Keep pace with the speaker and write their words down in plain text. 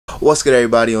What's good,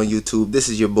 everybody on YouTube? This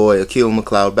is your boy Akil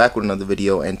McLeod back with another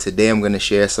video, and today I'm going to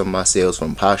share some of my sales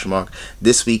from Poshmark.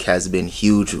 This week has been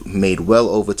huge, made well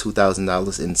over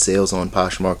 $2,000 in sales on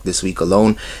Poshmark this week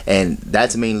alone, and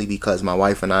that's mainly because my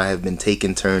wife and I have been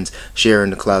taking turns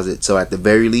sharing the closet. So at the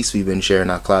very least, we've been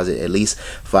sharing our closet at least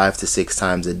 5 to 6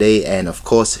 times a day, and of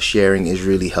course sharing is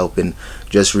really helping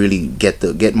just really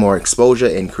get more exposure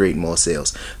and create more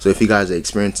sales. So if you guys are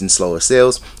experiencing slower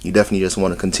sales, you definitely just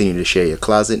want to continue to share your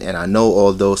closet. And I know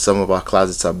although some of our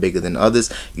closets are bigger than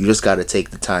others, you just got to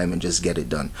take the time and just get it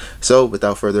done. So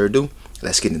without further ado,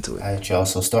 let's get into it. Alright, y'all,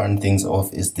 so starting things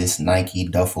off is this Nike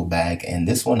duffel bag, and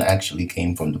this one actually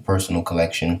came from the personal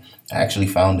collection. I actually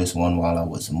found this one while I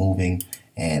was moving,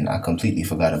 and I completely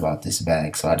forgot about this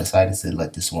bag, so I decided to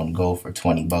let this one go for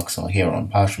 20 bucks on here on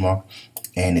Poshmark.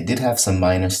 And it did have some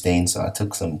minor stains, so I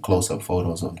took some close-up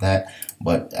photos of that.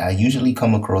 But I usually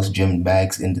come across gym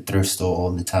bags in the thrift store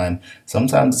all the time.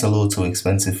 Sometimes it's a little too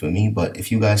expensive for me, but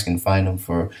if you guys can find them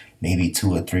for maybe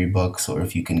 $2 or $3, or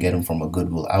if you can get them from a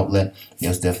Goodwill outlet,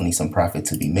 there's definitely some profit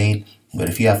to be made. But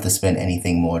if you have to spend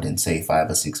anything more than say $5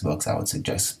 or $6, I would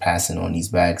suggest passing on these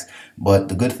bags. But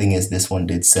the good thing is this one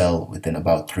did sell within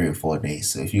about 3 or 4 days.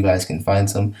 So if you guys can find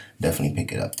some, definitely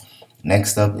pick it up.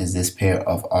 Next up is this pair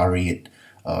of Ariat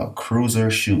cruiser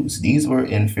shoes. These were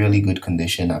in fairly good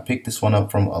condition. I picked this one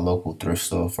up from a local thrift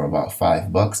store for about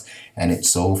 $5 and it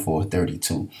sold for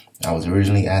 $32. I was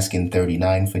originally asking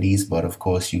 $39 for these, but of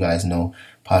course you guys know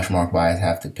Poshmark buyers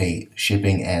have to pay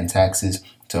shipping and taxes,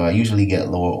 so I usually get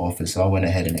lower offers, so I went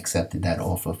ahead and accepted that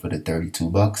offer for the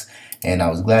 $32. And I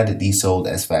was glad that these sold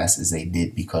as fast as they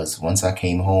did, because once I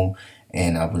came home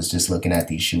and I was just looking at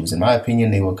these shoes, in my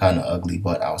opinion they were kind of ugly,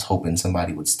 but I was hoping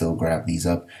somebody would still grab these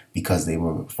up because they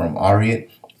were from Ariat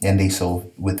and they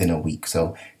sold within a week.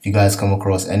 So if you guys come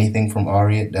across anything from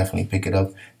Ariat, definitely pick it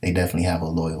up. They definitely have a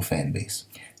loyal fan base.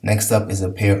 Next up is a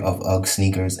pair of UGG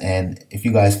sneakers, and if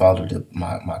you guys followed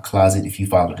my closet, if you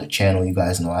followed the channel, you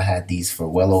guys know I had these for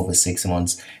well over 6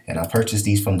 months, and I purchased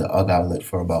these from the UGG outlet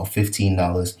for about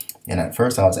 $15. And at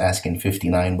first I was asking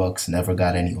 $59, never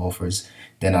got any offers.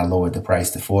 Then I lowered the price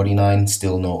to $49,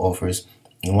 still no offers.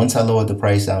 And once I lowered the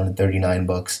price down to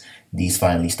 $39, these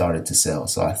finally started to sell.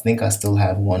 So I think I still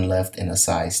have one left in a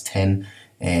size 10,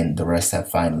 and the rest have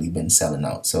finally been selling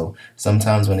out. So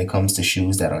sometimes when it comes to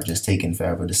shoes that are just taking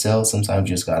forever to sell, sometimes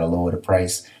you just gotta lower the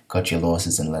price, cut your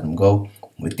losses, and let them go.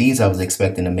 With these, I was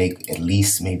expecting to make at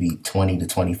least maybe 20 to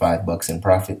 25 bucks in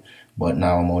profit, but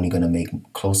now I'm only going to make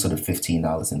closer to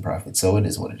 $15 in profit, so it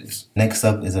is what it is. Next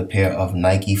up is a pair of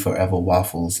Nike Forever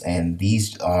Waffles, and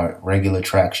these are regular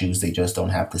track shoes. They just don't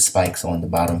have the spikes on the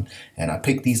bottom, and I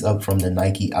picked these up from the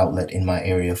Nike outlet in my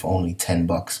area for only 10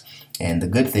 bucks. And the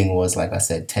good thing was, like I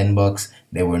said, 10 bucks.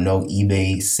 There were no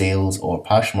eBay sales or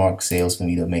Poshmark sales for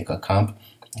me to make a comp.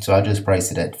 So I just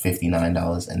priced it at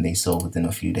 $59 and they sold within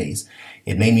a few days.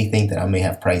 It made me think that I may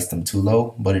have priced them too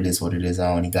low, but it is what it is.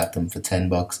 I only got them for 10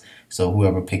 bucks. So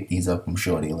whoever picked these up, I'm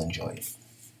sure they'll enjoy it.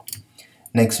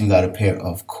 Next, we got a pair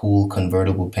of cool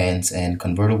convertible pants, and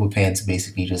convertible pants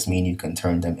basically just mean you can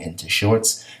turn them into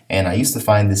shorts. And I used to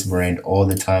find this brand all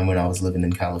the time when I was living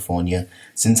in California.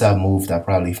 Since I've moved, I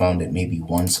probably found it maybe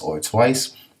once or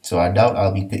twice. So I doubt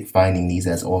I'll be finding these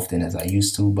as often as I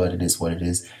used to, but it is what it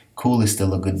is. Cool is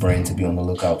still a good brand to be on the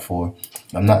lookout for.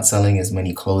 I'm not selling as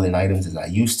many clothing items as I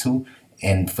used to,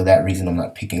 and for that reason I'm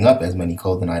not picking up as many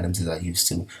clothing items as I used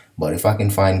to. But if I can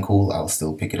find Cool, I'll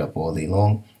still pick it up all day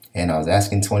long. And I was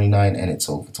asking $29 and it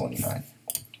sold for $29.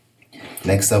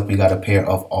 Next up, we got a pair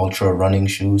of Ultra running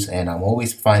shoes, and I'm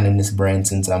always finding this brand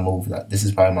since I moved. This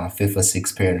is probably my 5th or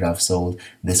 6th pair that I've sold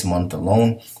this month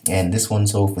alone, and this one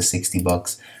sold for 60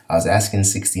 bucks. I was asking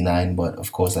 69, but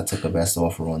of course I took a best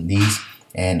offer on these.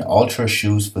 And Ultra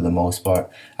shoes, for the most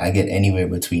part, I get anywhere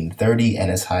between 30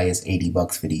 and as high as 80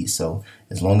 bucks for these. So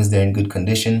as long as they're in good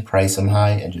condition, price them high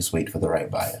and just wait for the right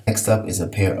buyer. Next up is a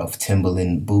pair of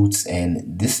Timberland boots, and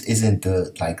this isn't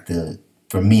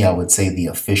for me, I would say the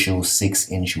official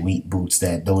 6-inch wheat boots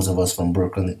that those of us from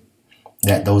Brooklyn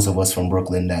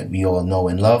that we all know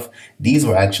and love. These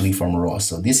were actually from Ross.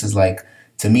 So this is like,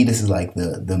 to me, this is like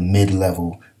the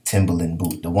mid-level Timberland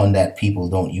boot, the one that people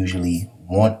don't usually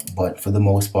want, but for the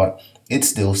most part, it's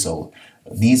still sold.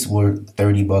 These were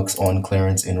 30 bucks on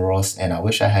clearance in Ross, and I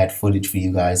wish I had footage for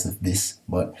you guys of this,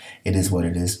 but it is what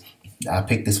it is. I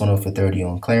picked this one up for 30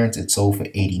 on clearance. It sold for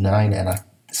 89, and I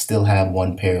still have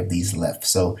one pair of these left.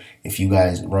 So if you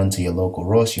guys run to your local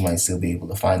Ross, you might still be able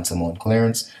to find some on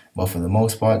clearance, but for the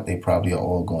most part, they probably are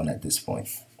all gone at this point.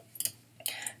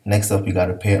 Next up, we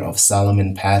got a pair of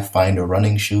Salomon Pathfinder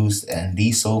running shoes, and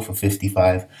these sold for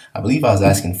 $55. I believe I was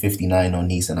asking $59 on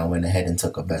these, and I went ahead and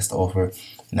took a best offer.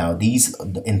 Now, these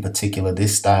in particular,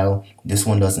 this style, this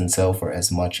one doesn't sell for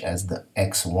as much as the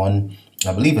X1.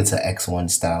 I believe it's an X1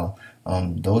 style.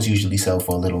 Those usually sell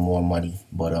for a little more money,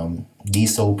 but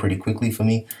these sold pretty quickly for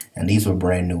me, and these were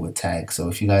brand new with tags. So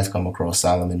if you guys come across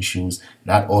Salomon shoes,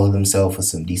 not all of them sell for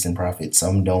some decent profit.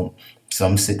 Some don't.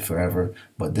 Some sit forever,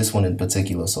 but this one in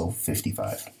particular sold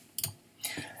 $55.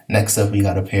 Next up, we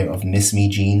got a pair of Miss Me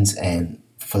jeans, and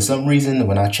for some reason,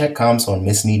 when I check comps on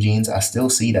Miss Me jeans, I still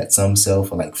see that some sell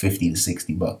for like 50 to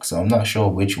 60 bucks. So I'm not sure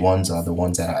which ones are the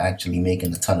ones that are actually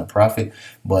making a ton of profit,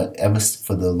 but ever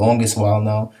for the longest while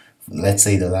now, let's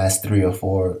say the last 3 or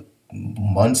 4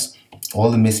 months,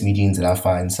 all the Miss Me jeans that I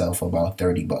find sell for about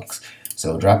 30 bucks.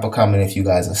 So drop a comment if you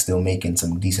guys are still making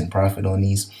some decent profit on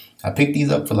these. I picked these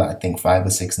up for like, I think $5 or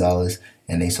 $6,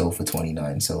 and they sold for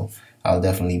 $29. So I'll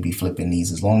definitely be flipping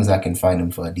these as long as I can find them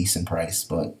for a decent price.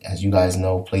 But as you guys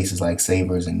know, places like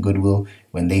Savers and Goodwill,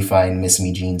 when they find Miss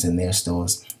Me jeans in their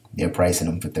stores, they're pricing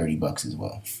them for 30 bucks as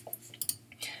well.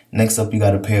 Next up, you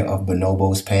got a pair of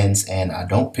Bonobos pants, and I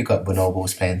don't pick up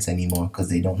Bonobos pants anymore because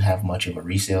they don't have much of a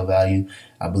resale value.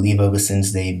 I believe ever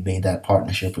since they made that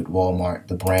partnership with Walmart,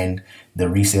 the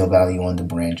resale value on the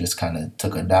brand just kind of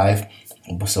took a dive.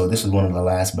 So this was one of the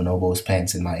last Bonobos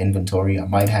pants in my inventory. I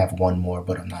might have one more,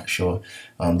 but I'm not sure.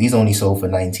 These only sold for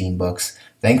 19 bucks.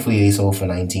 Thankfully, they sold for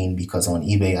 19 because on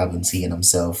eBay, I've been seeing them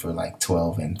sell for like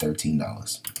 $12 and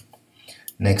 $13.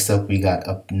 Next up, we got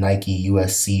a Nike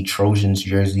USC Trojans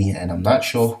jersey, and I'm not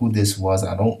sure who this was.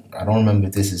 I don't remember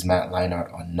if this is Matt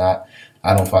Leinart or not.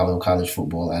 I don't follow college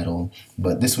football at all,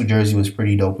 but this jersey was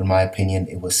pretty dope in my opinion.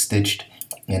 It was stitched,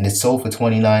 and it sold for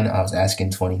 $29. I was asking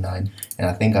 $29, and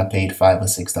I think I paid $5 or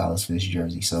 $6 for this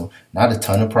jersey. So not a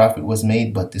ton of profit was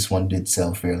made, but this one did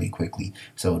sell fairly quickly.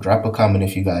 So drop a comment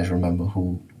if you guys remember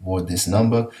who wore this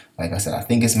number. Like I said, I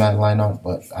think it's Matt Leinart,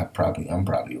 but I'm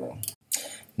probably wrong.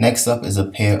 Next up is a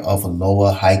pair of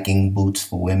lower hiking boots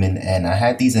for women, and I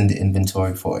had these in the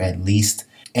inventory for at least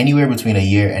anywhere between a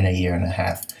year and a year and a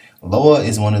half. Lower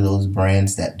is one of those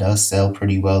brands that does sell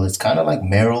pretty well. It's kind of like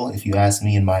Merrell, if you ask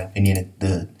me. In my opinion,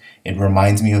 it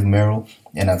reminds me of Merrell,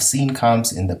 and I've seen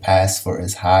comps in the past for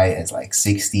as high as like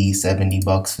 60, 70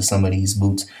 bucks for some of these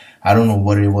boots. I don't know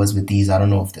what it was with these. I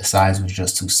don't know if the size was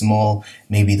just too small.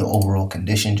 Maybe the overall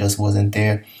condition just wasn't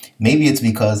there. Maybe it's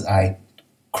because I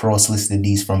cross-listed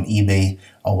these from eBay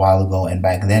a while ago, and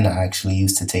back then I actually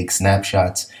used to take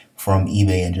snapshots from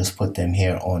eBay and just put them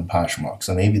here on Poshmark.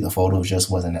 So maybe the photos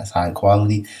just wasn't as high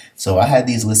quality. So I had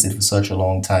these listed for such a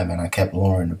long time, and I kept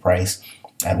lowering the price.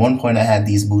 At one point, I had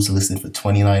these boots listed for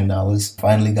 $29.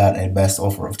 Finally got a best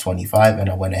offer of $25, and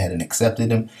I went ahead and accepted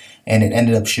them. And it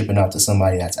ended up shipping out to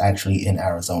somebody that's actually in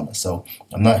Arizona. So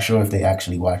I'm not sure if they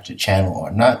actually watched the channel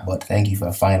or not, but thank you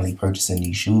for finally purchasing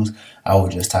these shoes. I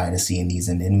was just tired of seeing these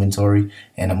in the inventory,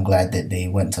 and I'm glad that they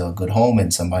went to a good home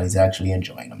and somebody's actually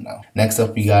enjoying them now. Next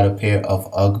up, we got a pair of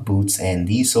UGG boots, and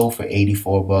these sold for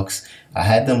 84 bucks. I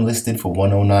had them listed for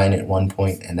 109 at one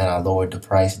point, and then I lowered the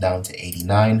price down to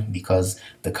 89 because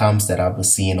the comps that I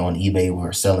was seeing on eBay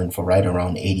were selling for right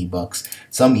around 80 bucks.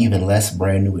 Some even less,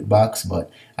 brand new with box,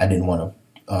 but I didn't want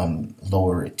to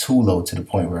lower it too low to the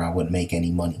point where I wouldn't make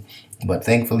any money. But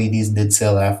thankfully, these did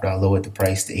sell after I lowered the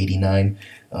price to 89.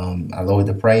 I lowered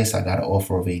the price. I got an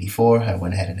offer of 84. I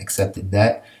went ahead and accepted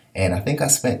that. And I think I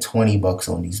spent 20 bucks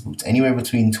on these boots, anywhere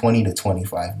between 20 to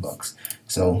 25 bucks.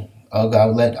 So UGG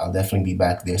outlet, I'll definitely be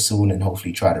back there soon and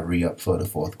hopefully try to re-up for the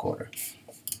fourth quarter.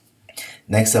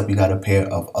 Next up, we got a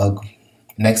pair of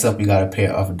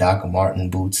Doc Marten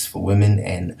boots for women,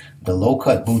 and the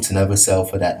low-cut boots never sell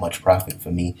for that much profit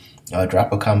for me.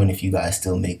 Drop a comment if you guys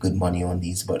still make good money on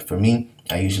these, but for me,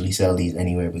 I usually sell these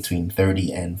anywhere between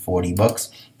 30 and 40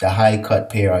 bucks. The high-cut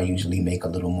pair, I usually make a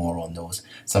little more on those,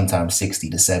 sometimes 60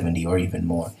 to 70 or even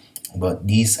more. But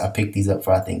these, I picked these up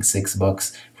for I think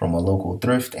 $6 from a local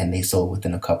thrift, and they sold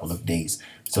within a couple of days.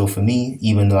 So for me,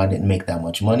 even though I didn't make that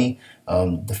much money,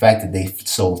 the fact that they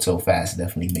sold so fast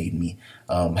definitely made me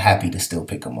happy to still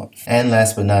pick them up. And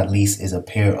last but not least is a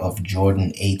pair of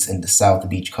Jordan 8s in the South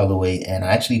Beach colorway, and I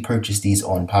actually purchased these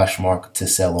on Poshmark to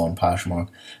sell on Poshmark.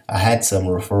 I had some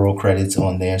referral credits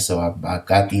on there, so I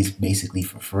got these basically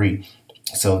for free.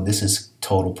 So this is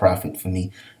total profit for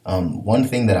me. One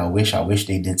thing that I wish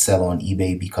they did sell on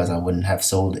eBay, because I wouldn't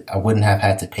have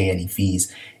had to pay any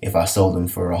fees if I sold them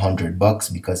for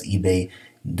 $100, because eBay,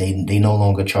 they no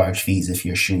longer charge fees if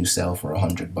your shoes sell for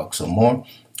 $100 or more.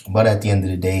 But at the end of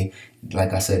the day,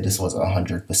 like I said, this was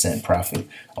 100% profit.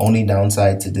 Only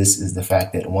downside to this is the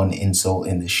fact that one insole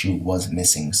in the shoe was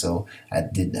missing. So I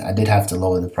did have to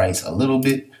lower the price a little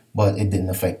bit, but it didn't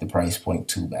affect the price point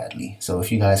too badly. So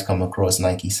if you guys come across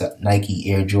Nike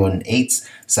Air Jordan 8s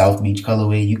South Beach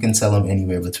colorway, you can sell them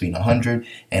anywhere between 100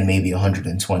 and maybe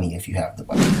 120 if you have the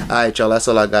budget. Alright y'all, that's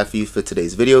all I got for you for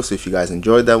today's video. So if you guys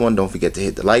enjoyed that one, don't forget to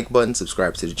hit the like button,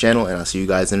 subscribe to the channel, and I'll see you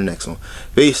guys in the next one.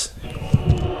 Peace.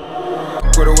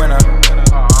 For the winner,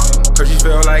 cause you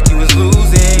felt like you was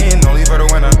losing, only for the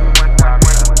winner.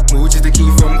 Move just to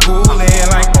keep from cooling,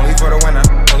 like only for the winner,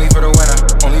 only for the winner,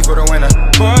 only for the winner.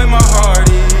 Boy, my heart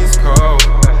is cold,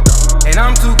 and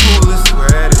I'm too cool to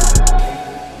sweat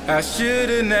it. I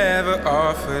should've never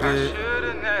offered it.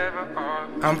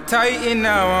 I'm tight and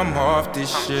now I'm off this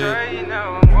shit.